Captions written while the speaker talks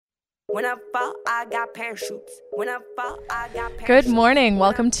When I fall, I got parachutes. When I fall, I got parachutes. Good morning.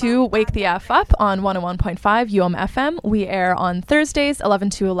 Welcome to Wake the F Up on 101.5 FM. We air on Thursdays, 11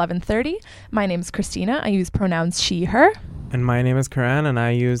 to 11:30. My name is Christina. I use pronouns she, her. And my name is Karan, and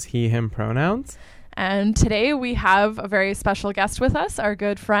I use he, him pronouns. And today we have a very special guest with us, our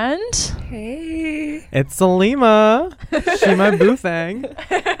good friend. Hey. It's Salima. She my boo thing.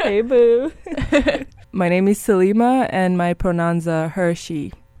 Hey, boo. My name is Salima, and my pronouns are her,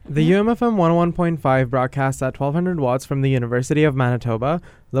 she. The UMFM 101.5 broadcasts at 1200 watts from the University of Manitoba,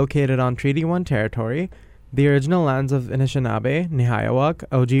 located on Treaty 1 territory, the original lands of Anishinaabe, Nihayawak,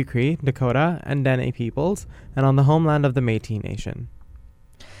 Oji-Cree, Dakota, and Dene peoples, and on the homeland of the Métis Nation.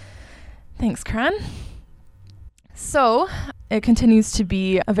 Thanks, Karan. So, it continues to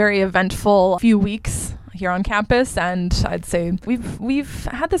be a very eventful few weeks here on campus, and I'd say we've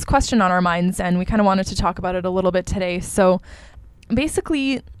had this question on our minds, and we kind of wanted to talk about it a little bit today. So,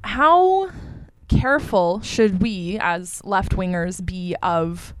 basically, how careful should we as left-wingers be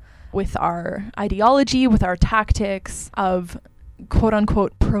with our ideology, with our tactics of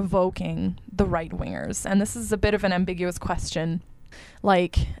quote-unquote provoking the right-wingers? And this is a bit of an ambiguous question.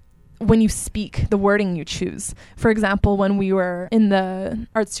 Like, when you speak, the wording you choose. For example, when we were in the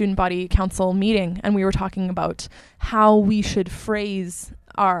Art Student Body Council meeting and we were talking about how we should phrase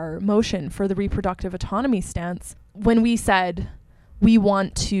our motion for the reproductive autonomy stance, when we said we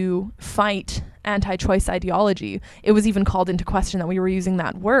want to fight anti-choice ideology, it was even called into question that we were using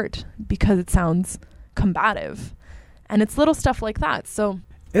that word because it sounds combative. And it's little stuff like that. So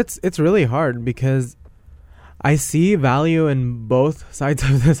It's really hard because I see value in both sides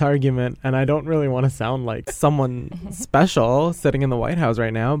of this argument, and I don't really want to sound like someone special sitting in the White House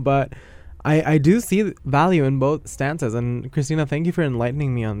right now, but I do see value in both stances. And Christina, thank you for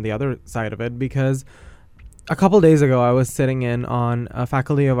enlightening me on the other side of it, because a couple days ago, I was sitting in on a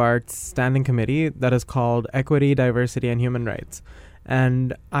Faculty of Arts standing committee that is called Equity, Diversity, and Human Rights,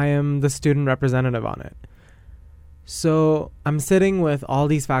 and I am the student representative on it. So I'm sitting with all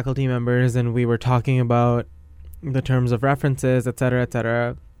these faculty members, and we were talking about the terms of references, etc.,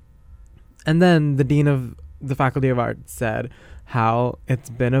 etc. And then the dean of the Faculty of Arts said how it's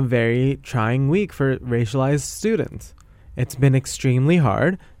been a very trying week for racialized students. It's been extremely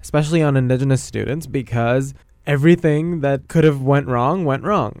hard, especially on Indigenous students, because everything that could have went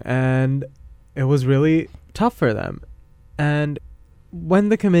wrong, and it was really tough for them. And when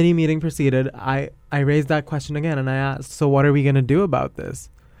the committee meeting proceeded, I raised that question again, and I asked, so what are we going to do about this?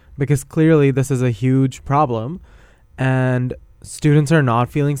 Because clearly this is a huge problem, and students are not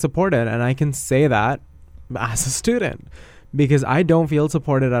feeling supported. And I can say that as a student, because I don't feel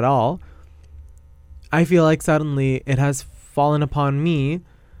supported at all. I feel like suddenly it has fallen upon me,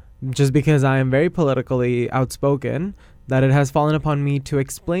 just because I am very politically outspoken, that it has fallen upon me to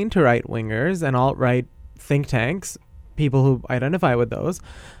explain to right-wingers and alt-right think tanks, people who identify with those,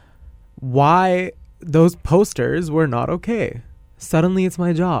 why those posters were not okay. Suddenly it's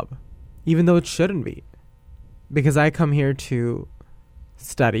my job, even though it shouldn't be, because I come here to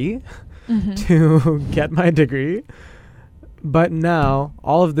study, to get my degree, but now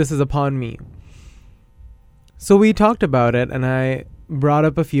all of this is upon me. So we talked about it, and I brought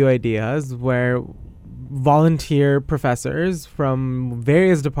up a few ideas where volunteer professors from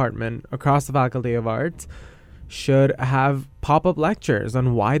various departments across the Faculty of Arts should have pop-up lectures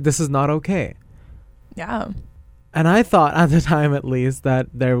on why this is not okay. yeah. And I thought at the time, at least, that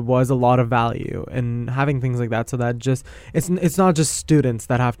there was a lot of value in having things like that, so that just it's not just students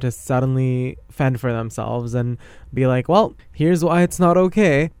that have to suddenly fend for themselves and be like, well, here's why it's not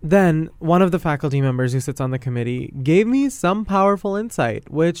okay. Then one of the faculty members who sits on the committee gave me some powerful insight,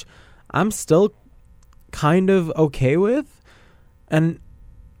 which I'm still kind of okay with. And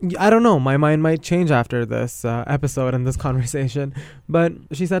I don't know, my mind might change after this episode and this conversation, but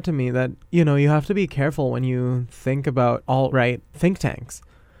she said to me that, you have to be careful when you think about alt-right think tanks,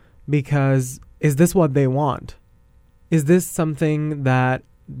 because is this what they want? Is this something that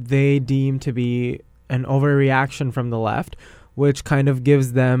they deem to be an overreaction from the left, which kind of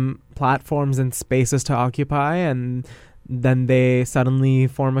gives them platforms and spaces to occupy, and then they suddenly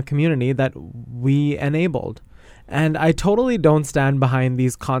form a community that we enabled? And I totally don't stand behind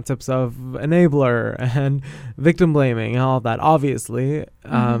these concepts of enabler and victim blaming and all of that, obviously,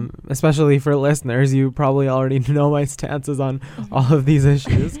 especially for listeners. You probably already know my stances on all of these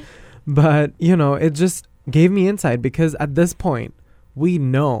issues. But, it just gave me insight, because at this point, we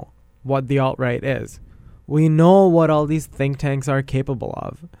know what the alt-right is. We know what all these think tanks are capable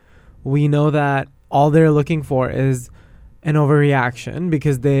of. We know that all they're looking for is an overreaction,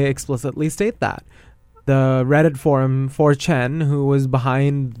 because they explicitly state that. the Reddit forum 4chan, who was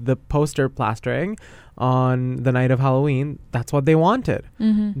behind the poster plastering on the night of Halloween, that's what they wanted.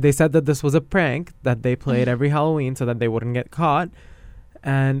 They said that this was a prank that they played every Halloween so that they wouldn't get caught,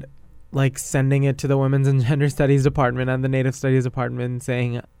 and like sending it to the Women's and Gender Studies department and the Native Studies department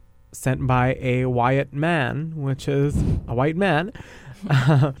saying sent by a Wyatt man, which is a white man.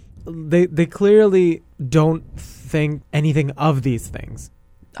 They clearly don't think anything of these things.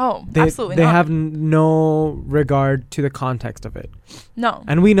 Oh, They absolutely not. have no regard to the context of it. No.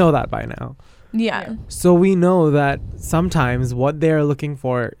 And we know that by now. Yeah. So we know that sometimes what they're looking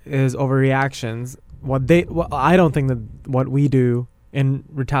for is overreactions. I don't think that what we do in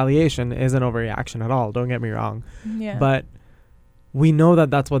retaliation is an overreaction at all. Don't get me wrong. Yeah. But we know that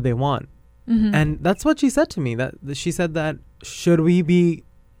that's what they want. Mm-hmm. And that's what she said to me. That she said that should we be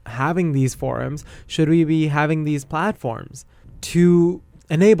having these forums? Should we be having these platforms to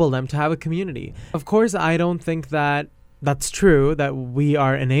enable them to have a community? Of course, I don't think that that's true, that we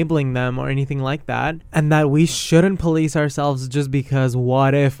are enabling them or anything like that, and that we shouldn't police ourselves just because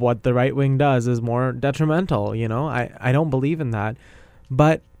what if what the right wing does is more detrimental, you know? I don't believe in that.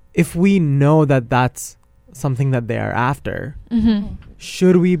 But if we know that that's something that they are after,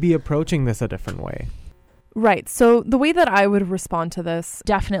 should we be approaching this a different way? Right. So the way that I would respond to this,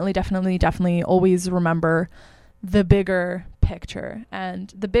 definitely always remember the bigger picture.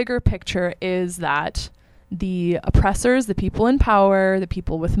 And the bigger picture is that the oppressors, the people in power, the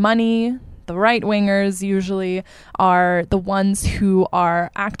people with money, the right-wingers usually are the ones who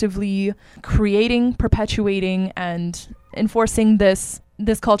are actively creating, perpetuating, and enforcing this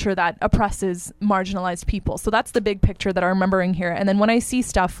culture that oppresses marginalized people. So that's the big picture that I'm remembering here. And then when I see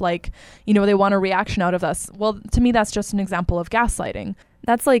stuff like, you know, they want a reaction out of us, well, to me, that's just an example of gaslighting.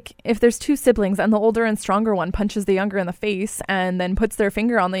 That's like if there's two siblings and the older and stronger one punches the younger in the face and then puts their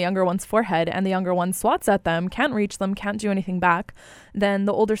finger on the younger one's forehead and the younger one swats at them, can't reach them, can't do anything back, then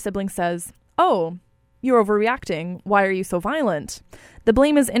the older sibling says, "Oh, you're overreacting. Why are you so violent?" The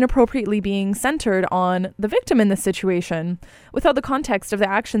blame is inappropriately being centered on the victim in this situation. Without the context of the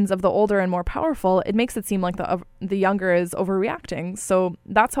actions of the older and more powerful, it makes it seem like the younger is overreacting. So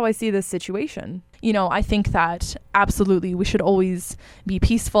that's how I see this situation. You know, I think that absolutely we should always be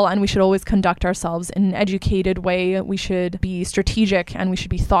peaceful and we should always conduct ourselves in an educated way. We should be strategic and we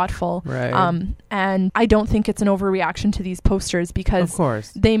should be thoughtful. Right. And I don't think it's an overreaction to these posters because of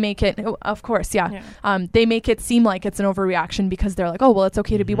course they make it, of course, yeah. They make it seem like it's an overreaction because they're like, oh, well, it's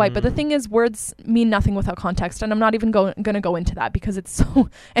okay to be white. But the thing is, words mean nothing without context. And I'm not even going to go into that because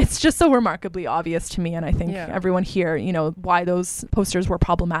it's just so remarkably obvious to me. And I think everyone here, you know, why those posters were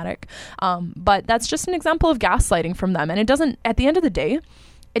problematic. But that's just an example of gaslighting from them. And it doesn't, at the end of the day,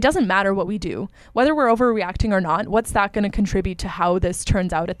 it doesn't matter what we do, whether we're overreacting or not. What's that going to contribute to how this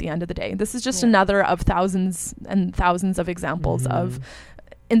turns out at the end of the day? This is just another of thousands and thousands of examples of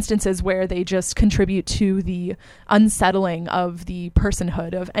instances where they just contribute to the unsettling of the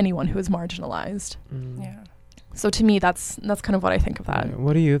personhood of anyone who is marginalized. So to me, that's kind of what I think of that.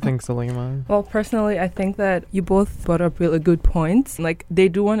 What do you think, Salima? Well, personally, I think that you both brought up really good points. Like, they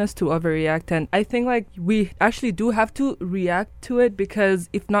do want us to overreact. And I think, like, we actually do have to react to it because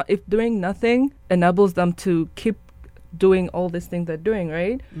if doing nothing enables them to keep doing all these things they're doing,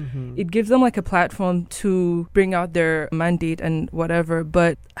 right? It gives them like a platform to bring out their mandate and whatever.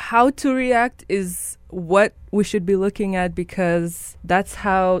 But how to react is what we should be looking at because that's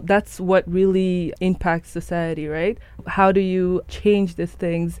what really impacts society, right? How do you change these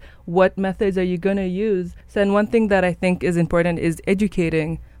things? What methods are you going to use? So, and one thing that I think is important is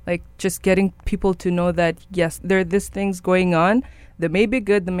educating, like just getting people to know that, yes, there are these things going on. They may be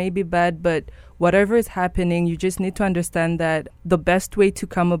good, they may be bad, but whatever is happening, you just need to understand that the best way to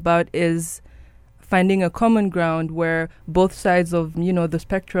come about is finding a common ground where both sides of, you know, the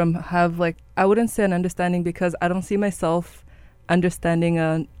spectrum have, like, I wouldn't say an understanding because I don't see myself understanding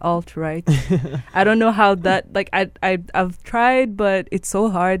an alt-right. I don't know how that, like, I've tried, but it's so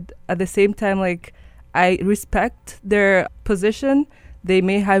hard. At the same time, like, I respect their position. They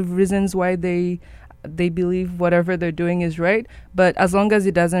may have reasons why they believe whatever they're doing is right, but as long as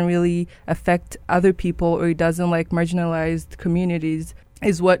it doesn't really affect other people or it doesn't like marginalized communities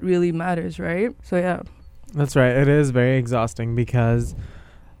is what really matters, right? So yeah. That's right. It is very exhausting because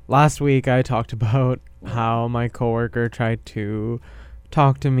last week I talked about how my coworker tried to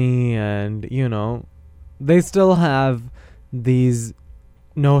talk to me and, you know, they still have these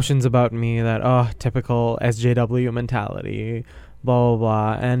notions about me that, oh, typical SJW mentality, blah, blah,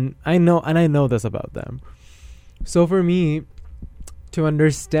 blah. And I know this about them. So for me to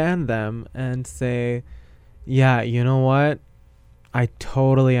understand them and say, yeah, you know what? I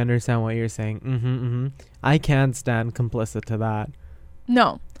totally understand what you're saying. I can't stand complicit to that.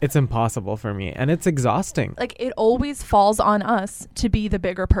 No. It's impossible for me, and it's exhausting. Like, it always falls on us to be the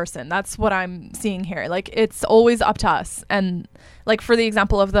bigger person. That's what I'm seeing here. Like, it's always up to us. And like, for the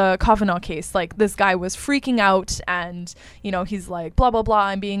example of the Kavanaugh case, like, this guy was freaking out, and, you know, he's like, blah, blah, blah,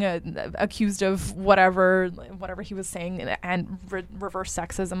 I'm being accused of whatever he was saying, and reverse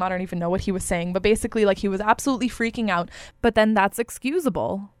sexism. I don't even know what he was saying, but basically, like, he was absolutely freaking out. But then that's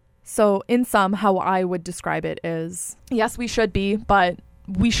excusable. So in sum, how I would describe it is, yes, we should be, but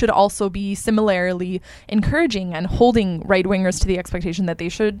we should also be similarly encouraging and holding right-wingers to the expectation that they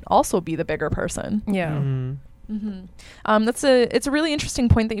should also be the bigger person. Yeah. It's a really interesting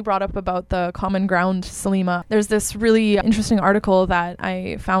point that you brought up about the common ground, Salima. There's this really interesting article that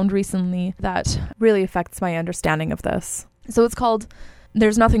I found recently that really affects my understanding of this. So it's called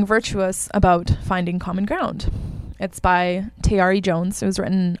 "There's Nothing Virtuous About Finding Common Ground." It's by Tayari Jones. It was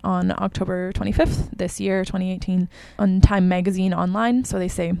written on October 25th this year, 2018, on Time Magazine online. So they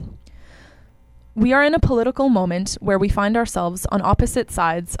say, "We are in a political moment where we find ourselves on opposite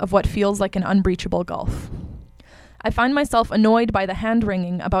sides of what feels like an unbreachable gulf. I find myself annoyed by the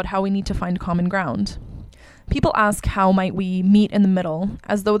hand-wringing about how we need to find common ground. People ask how might we meet in the middle,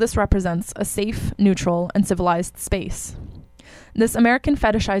 as though this represents a safe, neutral, and civilized space. This American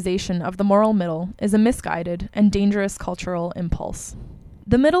fetishization of the moral middle is a misguided and dangerous cultural impulse.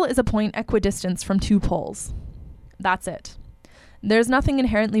 The middle is a point equidistant from two poles. That's it. There's nothing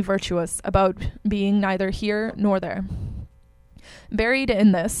inherently virtuous about being neither here nor there. Buried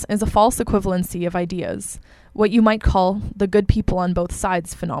in this is a false equivalency of ideas, what you might call the good people on both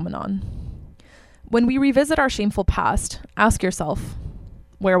sides phenomenon. When we revisit our shameful past, ask yourself,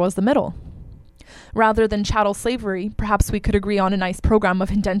 where was the middle? Rather than chattel slavery, perhaps we could agree on a nice program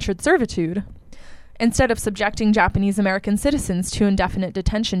of indentured servitude. Instead of subjecting Japanese American citizens to indefinite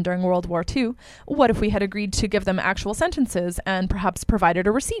detention during World War II, what if we had agreed to give them actual sentences and perhaps provided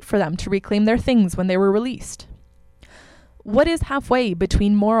a receipt for them to reclaim their things when they were released? What is halfway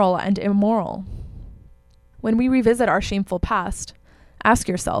between moral and immoral? When we revisit our shameful past, ask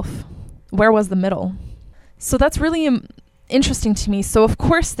yourself, where was the middle?" So that's really interesting to me. So of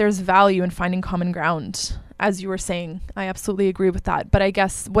course there's value in finding common ground, as you were saying. I absolutely agree with that. But I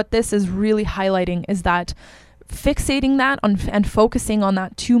guess what this is really highlighting is that fixating that on and focusing on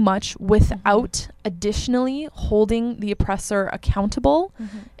that too much without additionally holding the oppressor accountable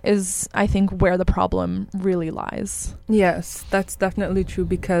is, I think, where the problem really lies. Yes, that's definitely true,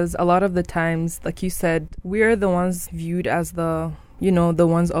 because a lot of the times, like you said, we're the ones viewed as the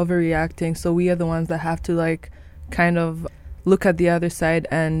ones overreacting. So we are the ones that have to like kind of look at the other side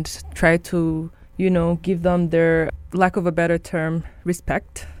and try to, give them their, lack of a better term,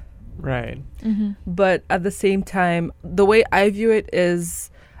 respect. Right. But at the same time, the way I view it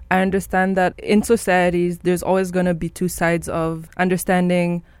is, I understand that in societies, there's always going to be two sides of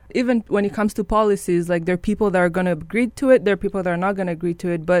understanding. Even when it comes to policies, like there are people that are going to agree to it, there are people that are not going to agree to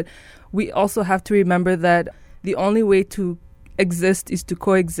it. But we also have to remember that the only way to exist is to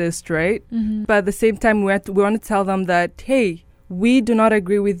coexist, right? But at the same time, we want to tell them that, hey, we do not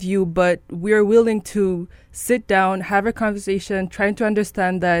agree with you, but we're willing to sit down, have a conversation, trying to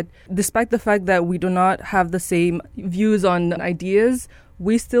understand that despite the fact that we do not have the same views on ideas,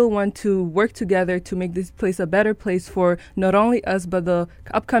 we still want to work together to make this place a better place for not only us, but the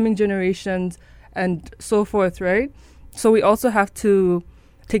upcoming generations and so forth, right? So we also have to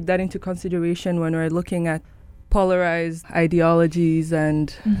take that into consideration when we're looking at polarized ideologies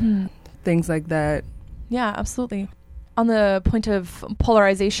and things like that. Yeah, absolutely. On the point of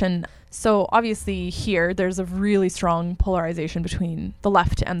polarization, so obviously here there's a really strong polarization between the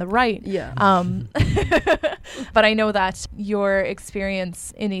left and the right. Yeah. But I know that your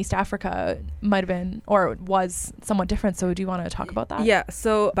experience in East Africa might have been, or was, somewhat different. So do you want to talk about that? Yeah.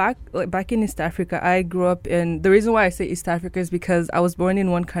 So back in East Africa, I grew up in, the reason why I say East Africa is because I was born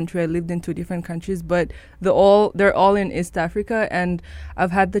in one country. I lived in two different countries, but they're all in East Africa. And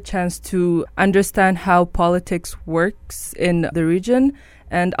I've had the chance to understand how politics works in the region.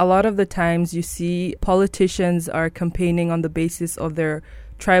 And a lot of the times you see politicians are campaigning on the basis of their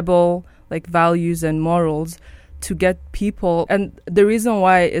tribal values and morals to get people. And the reason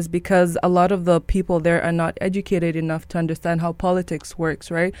why is because a lot of the people there are not educated enough to understand how politics works,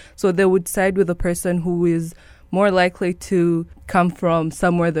 right? So they would side with the person who is more likely to come from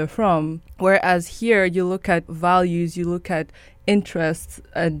somewhere they're from. Whereas here you look at values, you look at interests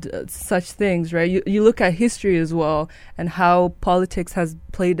and such things, right? You look at history as well and how politics has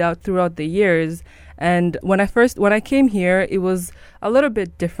played out throughout the years. And when I came here, it was a little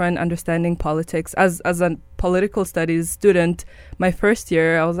bit different understanding politics. As a political studies student, my first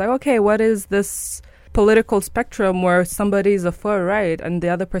year, I was like, okay, what is this political spectrum where somebody is a far right and the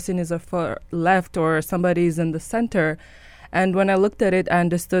other person is a far left, or somebody is in the center? And when I looked at it, I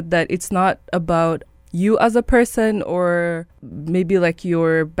understood that it's not about you as a person or maybe like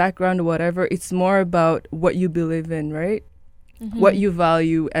your background or whatever. It's more about what you believe in, right? Mm-hmm. What you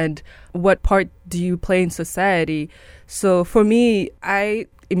value and what part do you play in society. So for me, I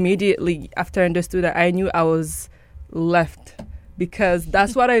immediately, after I understood that, I knew I was left, because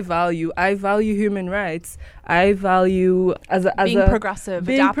that's what I value. I value human rights. I value being progressive,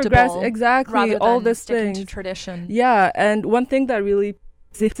 adaptable, exactly, rather all than this sticking things. to tradition. Yeah, and one thing that really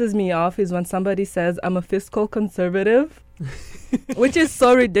pisses me off is when somebody says I'm a fiscal conservative, which is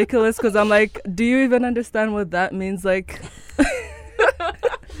so ridiculous, because I'm like, do you even understand what that means? Like,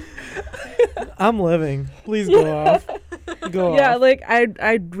 I'm living. Please go off. Go yeah, off. like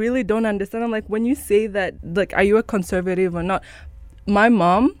I really don't understand. I'm like, when you say that, like, are you a conservative or not? My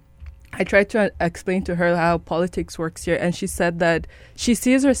mom, I tried to explain to her how politics works here, and she said that she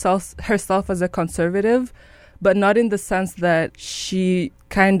sees herself as a conservative, but not in the sense that she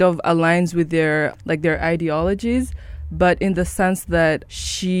kind of aligns with their ideologies, but in the sense that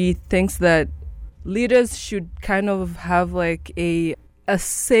she thinks that leaders should kind of have like a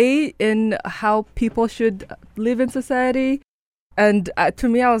say in how people should live in society. And to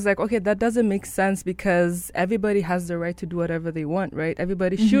me, I was like, okay, that doesn't make sense, because everybody has the right to do whatever they want, right?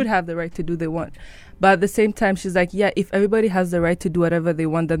 Everybody should have the right to do what they want. But at the same time, she's like, yeah, if everybody has the right to do whatever they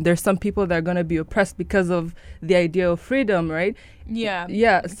want, then there's some people that are going to be oppressed because of the idea of freedom, right? Yeah.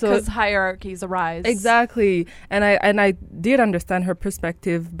 Yeah. So because hierarchies arise. Exactly. And I did understand her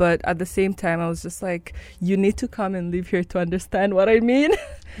perspective, but at the same time, I was just like, you need to come and live here to understand what I mean.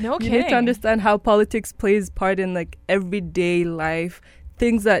 No kidding. You need to understand how politics plays part in like everyday life.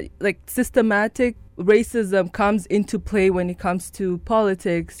 Things that like systematic racism comes into play when it comes to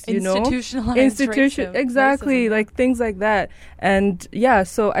politics, you know? Institutionalized exactly, racism. like things like that. And yeah,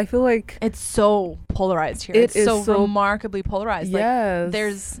 so I feel like it's so polarized here. It it's so remarkably polarized. Yes. Like,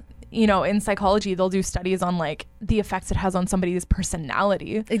 there's, you know, in psychology, they'll do studies on like the effects it has on somebody's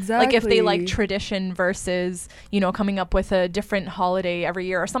personality. Exactly. Like if they like tradition versus, you know, coming up with a different holiday every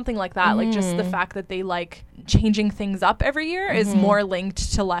year or something like that. Like just the fact that they like changing things up every year is more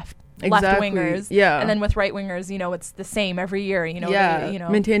linked to left-wingers. Yeah. And then with right-wingers, you know, it's the same every year, you know. Yeah, you know.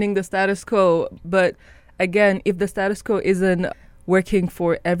 Maintaining the status quo. But again, if the status quo isn't working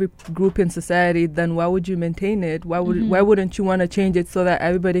for every group in society, then why would you maintain it? Why wouldn't you want to change it so that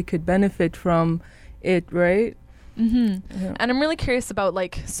everybody could benefit from it, right? Yeah. And I'm really curious about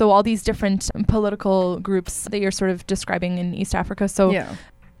like, so all these different political groups that you're sort of describing in East Africa. So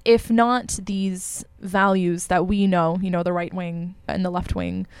if not these values that we know, you know, the right wing and the left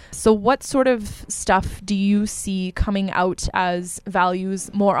wing, so what sort of stuff do you see coming out as values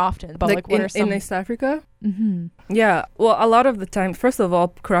more often? But like what are some in East Africa? Yeah, well, a lot of the time, first of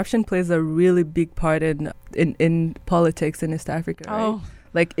all, corruption plays a really big part in politics in East Africa, right? Oh.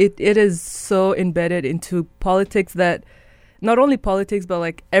 Like it is so embedded into politics that not only politics, but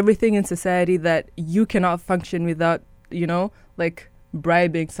like everything in society, that you cannot function without, you know, like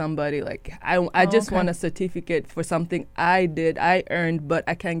bribing somebody. Like I just want a certificate for something I earned, but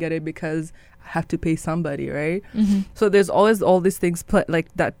I can't get it because I have to pay somebody, right? So there's always all these things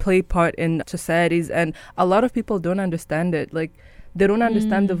that play part in societies, and a lot of people don't understand it. Like they don't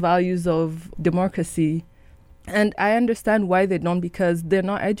understand the values of democracy. And I understand why they don't, because they're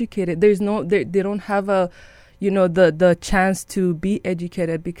not educated. They don't have the chance to be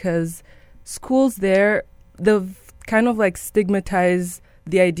educated, because schools there, they've kind of like stigmatize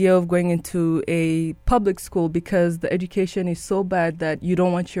the idea of going into a public school, because the education is so bad that you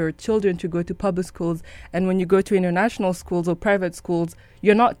don't want your children to go to public schools. And when you go to international schools or private schools,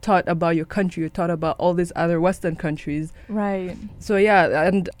 you're not taught about your country. You're taught about all these other Western countries. Right. So yeah,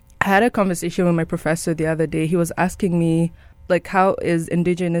 and I had a conversation with my professor the other day. He was asking me, like, how is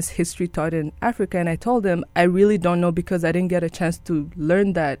indigenous history taught in Africa? And I told him, I really don't know, because I didn't get a chance to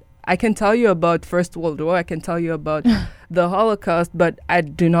learn that. I can tell you about First World War. I can tell you about the Holocaust, but I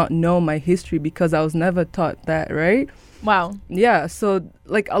do not know my history because I was never taught that, right? Wow. Yeah. So,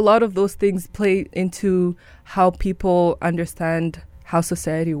 like, a lot of those things play into how people understand how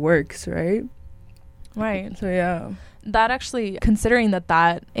society works, right? Right. So, yeah. That actually, considering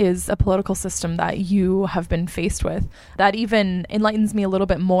that is a political system that you have been faced with, that even enlightens me a little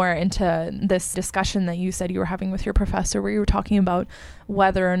bit more into this discussion that you said you were having with your professor, where you were talking about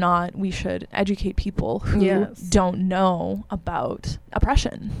whether or not we should educate people who don't know about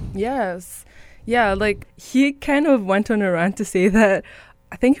oppression. Yes. Yeah, like he kind of went on a rant to say that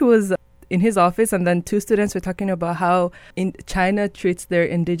I think he was in his office, and then 2 students were talking about how China treats their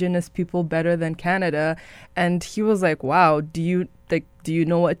indigenous people better than Canada, and he was like, "Wow, do you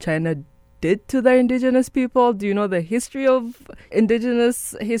know what China did to their indigenous people? Do you know the history of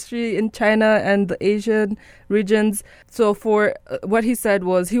indigenous history in China and the Asian regions?" So for what he said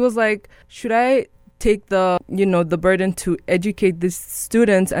was, he was like, "Should I take the burden to educate these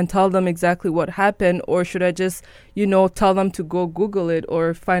students and tell them exactly what happened, or should I just tell them to go Google it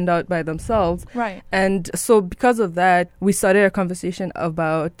or find out by themselves?" Right. And so because of that, we started a conversation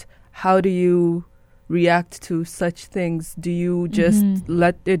about how do you react to such things. Do you just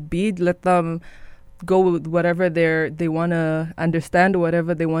let it be, let them go with whatever they want to understand,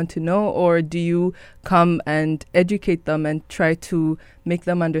 whatever they want to know, or do you come and educate them and try to make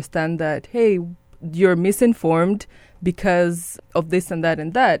them understand that, hey, you're misinformed because of this and that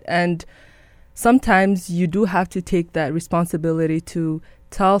and that? And sometimes you do have to take that responsibility to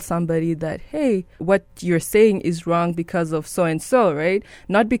tell somebody that, hey, what you're saying is wrong because of so and so, right?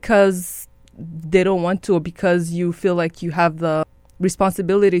 Not because they don't want to or because you feel like you have the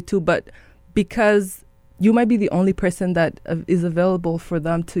responsibility to, but because you might be the only person that is available for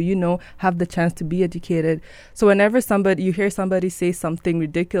them to, have the chance to be educated. So whenever you hear somebody say something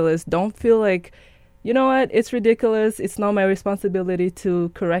ridiculous, don't feel like, you know what, it's ridiculous, it's not my responsibility to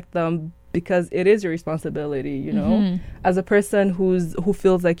correct them, because it is your responsibility, as a person who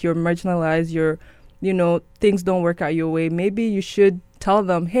feels like you're marginalized, things don't work out your way. Maybe you should tell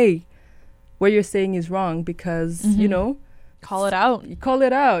them, hey, what you're saying is wrong, because, Call it out. Call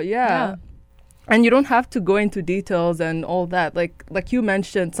it out, yeah. And you don't have to go into details and all that. Like you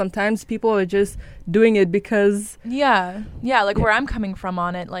mentioned, sometimes people are just doing it because... Yeah, where I'm coming from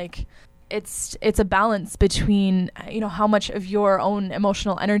on it, like... It's a balance between, how much of your own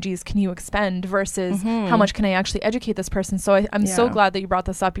emotional energies can you expend versus how much can I actually educate this person. So I'm so glad that you brought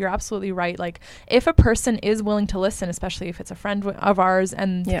this up. You're absolutely right. Like, if a person is willing to listen, especially if it's a friend of ours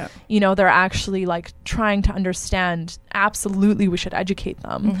and, they're actually like trying to understand, absolutely we should educate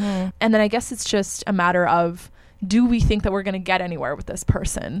them. And then I guess it's just a matter of, do we think that we're going to get anywhere with this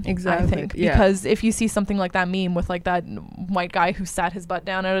person? Exactly. I think. Because if you see something like that meme with like that white guy who sat his butt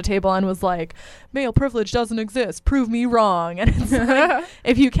down at a table and was like, male privilege doesn't exist, prove me wrong. And it's like,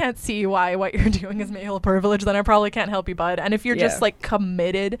 if you can't see why what you're doing is male privilege, then I probably can't help you, bud. And if you're just like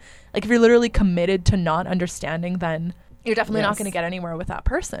committed, like if you're literally committed to not understanding, then you're definitely not going to get anywhere with that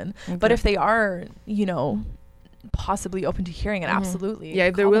person. Okay. But if they are, possibly open to hearing it, absolutely. Yeah,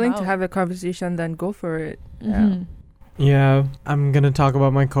 if they're willing to have a conversation, then go for it. Yeah, I'm gonna talk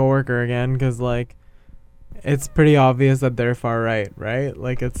about my coworker again because like it's pretty obvious that they're far right?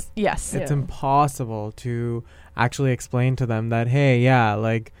 Like it's impossible to actually explain to them that, hey,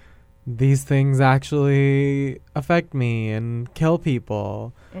 like these things actually affect me and kill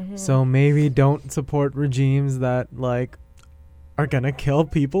people. So maybe don't support regimes that like are gonna kill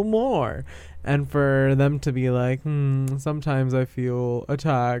people more. And for them to be like, sometimes I feel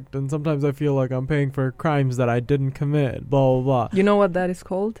attacked and sometimes I feel like I'm paying for crimes that I didn't commit, blah, blah, blah. You know what that is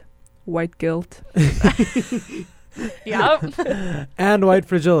called? White guilt. Yep. And white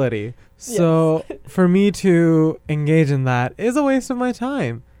fragility. So for me to engage in that is a waste of my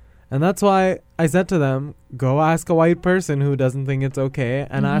time. And that's why I said to them, go ask a white person who doesn't think it's okay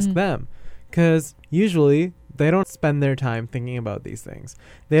and ask them. Because usually they don't spend their time thinking about these things.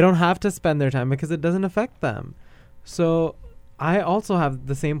 They don't have to spend their time because it doesn't affect them. So I also have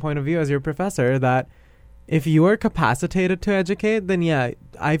the same point of view as your professor that if you are capacitated to educate, then yeah,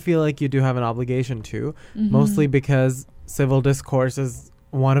 I feel like you do have an obligation to, mostly because civil discourse is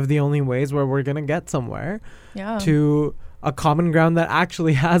one of the only ways where we're going to get somewhere to a common ground that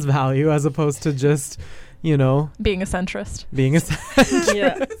actually has value as opposed to just, being a centrist.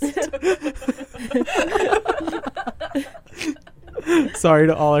 Sorry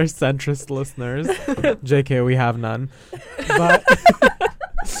to all our centrist listeners. JK, we have none.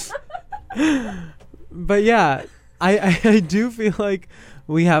 But yeah, I do feel like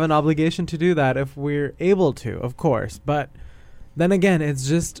we have an obligation to do that if we're able to, of course. But then again, it's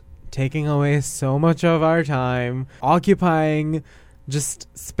just taking away so much of our time, occupying just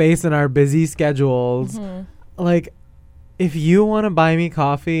space in our busy schedules. Like, if you want to buy me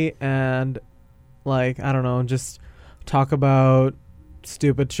coffee and, like, I don't know, just talk about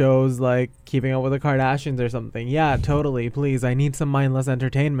stupid shows like Keeping Up with the Kardashians or something, yeah, totally, please, I need some mindless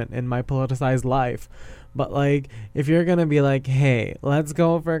entertainment in my politicized life. But, like, if you're gonna be like, hey, let's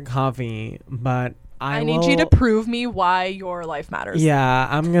go for coffee, but I need you to prove me why your life matters. Yeah,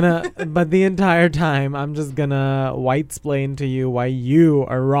 I'm gonna, but the entire time, I'm just gonna white-splain to you why you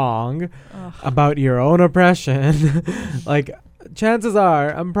are wrong about your own oppression. Like, chances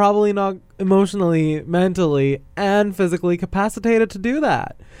are, I'm probably not emotionally, mentally, and physically capacitated to do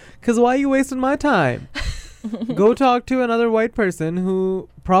that. Because why are you wasting my time? Go talk to another white person who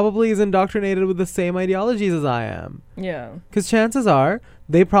probably is indoctrinated with the same ideologies as I am. Yeah. Because chances are,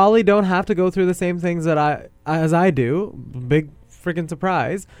 they probably don't have to go through the same things that I do. Big freaking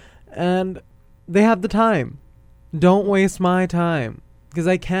surprise. And they have the time. Don't waste my time. Because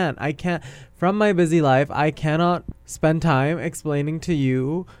I can't. From my busy life, I cannot spend time explaining to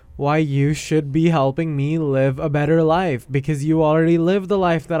you why you should be helping me live a better life. Because you already live the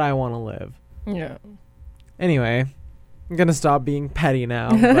life that I want to live. Yeah. Anyway, I'm going to stop being petty now.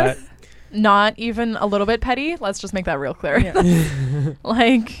 But Not even a little bit petty. Let's just make that real clear. Yeah.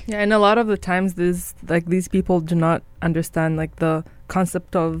 Like, yeah, and a lot of the times these people do not understand like the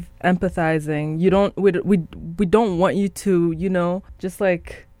concept of empathizing. We don't want you to, just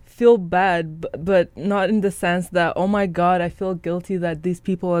like feel bad, but not in the sense that, oh my God, I feel guilty that these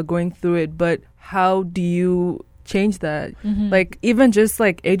people are going through it. But how do you change that? Like, even just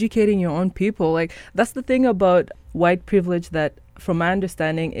like educating your own people, like that's the thing about white privilege that from my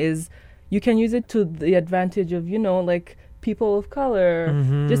understanding is you can use it to the advantage of like people of color.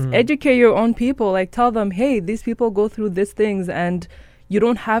 Just educate your own people, like tell them, hey, these people go through these things and you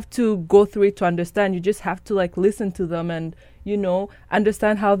don't have to go through it to understand. You just have to like listen to them and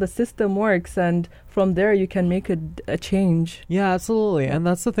understand how the system works, and from there you can make a change. yeah, absolutely. And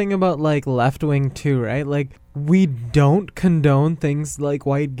that's the thing about like left wing too, right? Like, we don't condone things like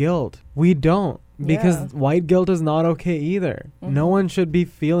white guilt. We don't. Because white guilt is not okay either. No one should be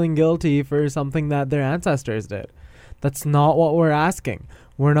feeling guilty for something that their ancestors did. That's not what we're asking.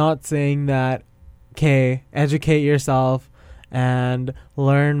 We're not saying that, okay, educate yourself and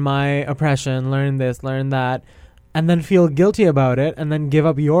learn my oppression, learn this, learn that, and then feel guilty about it and then give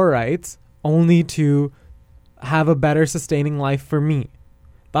up your rights only to have a better sustaining life for me.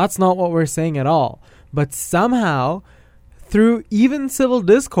 That's not what we're saying at all. But somehow, through even civil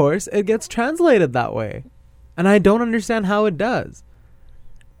discourse, it gets translated that way. And I don't understand how it does.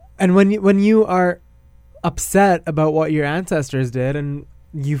 And when you are upset about what your ancestors did and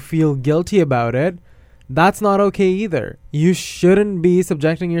you feel guilty about it, that's not okay either. You shouldn't be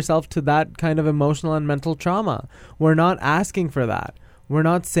subjecting yourself to that kind of emotional and mental trauma. We're not asking for that. We're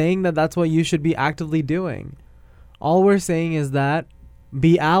not saying that that's what you should be actively doing. All we're saying is that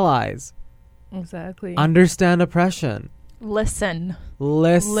be allies. Exactly. Understand oppression. listen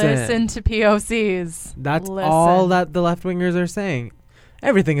to POCs. That's all that the left-wingers are saying.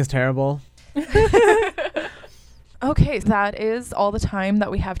 Everything is terrible. Okay, that is all the time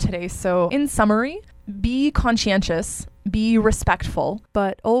that we have today. So in summary, be conscientious, be respectful,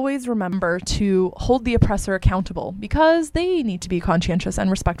 but always remember to hold the oppressor accountable, because they need to be conscientious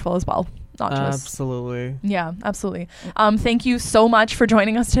and respectful as well. Not just Absolutely. Yeah, absolutely. Thank you so much for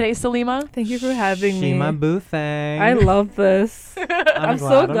joining us today, Salima. Thank you for having me. Shima Boothang. I love this. I'm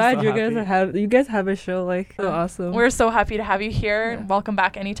so glad you happy. guys have a show like so awesome. We're so happy to have you here. Yeah. Welcome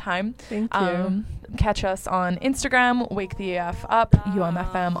back anytime. Thank you. Catch us on Instagram, Wake the AF Up,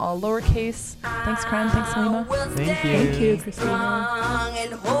 UMFM, all lowercase. Thanks, Kran. Thanks, Salima. Thank you. Thank you, Christina.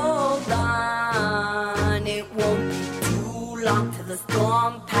 And hold on, it won't be too long till the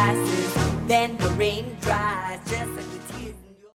storm passes, then the rain dries.